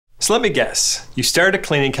So let me guess, you started a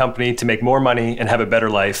cleaning company to make more money and have a better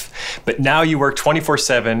life, but now you work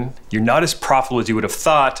 24/7, you're not as profitable as you would have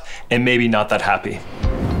thought, and maybe not that happy.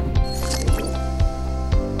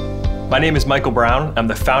 My name is Michael Brown. I'm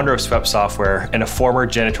the founder of Swept Software and a former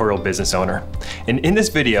janitorial business owner. And in this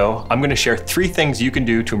video, I'm going to share 3 things you can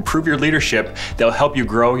do to improve your leadership that will help you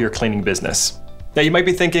grow your cleaning business. Now you might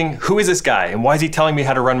be thinking, who is this guy and why is he telling me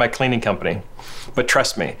how to run my cleaning company? But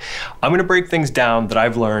trust me, I'm gonna break things down that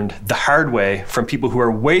I've learned the hard way from people who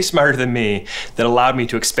are way smarter than me that allowed me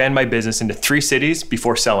to expand my business into 3 cities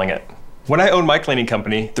before selling it. When I owned my cleaning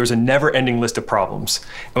company, there was a never-ending list of problems.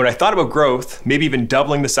 And when I thought about growth, maybe even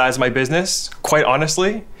doubling the size of my business, quite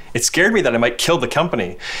honestly, it scared me that I might kill the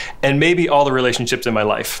company and maybe all the relationships in my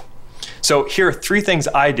life. So here are 3 things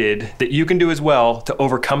I did that you can do as well to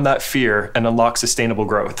overcome that fear and unlock sustainable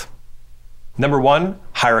growth. Number 1,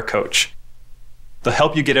 hire a coach. They'll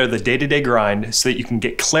help you get out of the day-to-day grind so that you can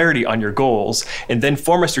get clarity on your goals and then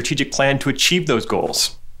form a strategic plan to achieve those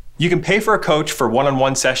goals. You can pay for a coach for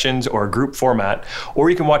one-on-one sessions or a group format,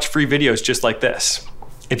 or you can watch free videos just like this.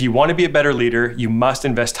 If you want to be a better leader, you must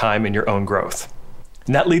invest time in your own growth.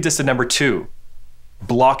 And that leads us to number 2,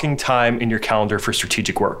 blocking time in your calendar for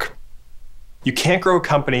strategic work. You can't grow a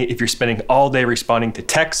company if you're spending all day responding to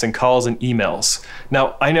texts and calls and emails.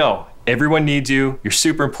 Now, I know, everyone needs you, you're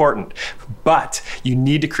super important, but you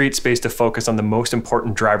need to create space to focus on the most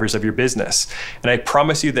important drivers of your business. And I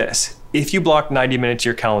promise you this, if you block 90 minutes of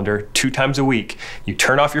your calendar 2 times a week, you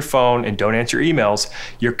turn off your phone and don't answer your emails,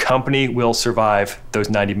 your company will survive those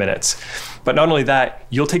 90 minutes. But not only that,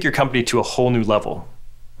 you'll take your company to a whole new level.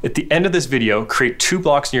 At the end of this video, create 2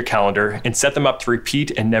 blocks in your calendar and set them up to repeat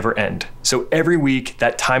and never end. So every week,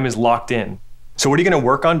 that time is locked in. So what are you going to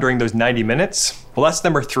work on during those 90 minutes? Well, that's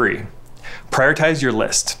number 3. Prioritize your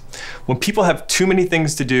list. When people have too many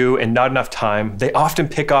things to do and not enough time, they often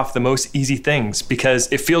pick off the most easy things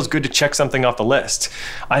because it feels good to check something off the list.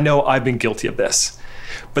 I know I've been guilty of this.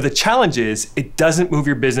 But the challenge is, it doesn't move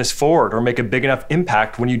your business forward or make a big enough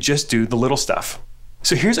impact when you just do the little stuff.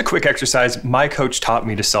 So here's a quick exercise my coach taught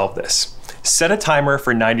me to solve this. Set a timer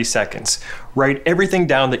for 90 seconds. Write everything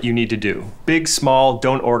down that you need to do. Big, small,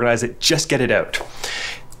 don't organize it, just get it out.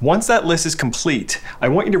 Once that list is complete, I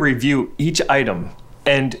want you to review each item,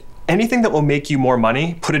 and anything that will make you more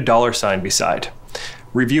money, put a $ beside.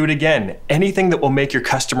 Review it again. Anything that will make your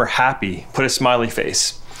customer happy, put a smiley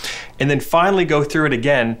face. And then finally go through it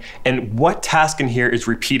again, and what task in here is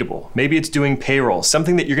repeatable? Maybe it's doing payroll,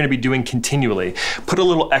 something that you're going to be doing continually. Put a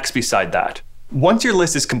little X beside that. Once your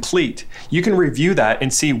list is complete, you can review that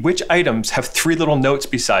and see which items have 3 little notes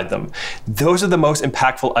beside them. Those are the most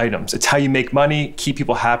impactful items. It's how you make money, keep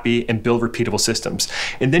people happy, and build repeatable systems.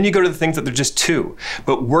 And then you go to the things that they're just 2.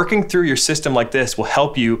 But working through your system like this will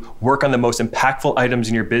help you work on the most impactful items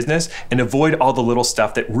in your business and avoid all the little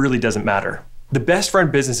stuff that really doesn't matter. The best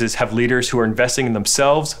run businesses have leaders who are investing in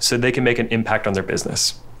themselves so they can make an impact on their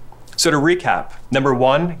business. So to recap, number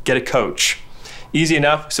 1, get a coach. Easy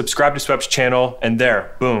enough, subscribe to Swept's channel, and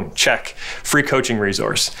there, boom, check, free coaching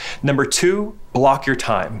resource. Number 2, block your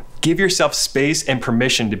time. Give yourself space and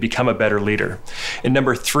permission to become a better leader. And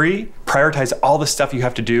number 3, prioritize all the stuff you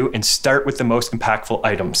have to do and start with the most impactful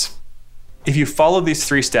items. If you follow these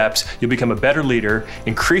 3 steps, you'll become a better leader,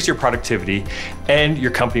 increase your productivity, and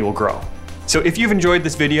your company will grow. So if you've enjoyed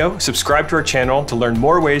this video, subscribe to our channel to learn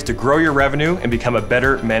more ways to grow your revenue and become a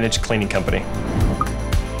better managed cleaning company.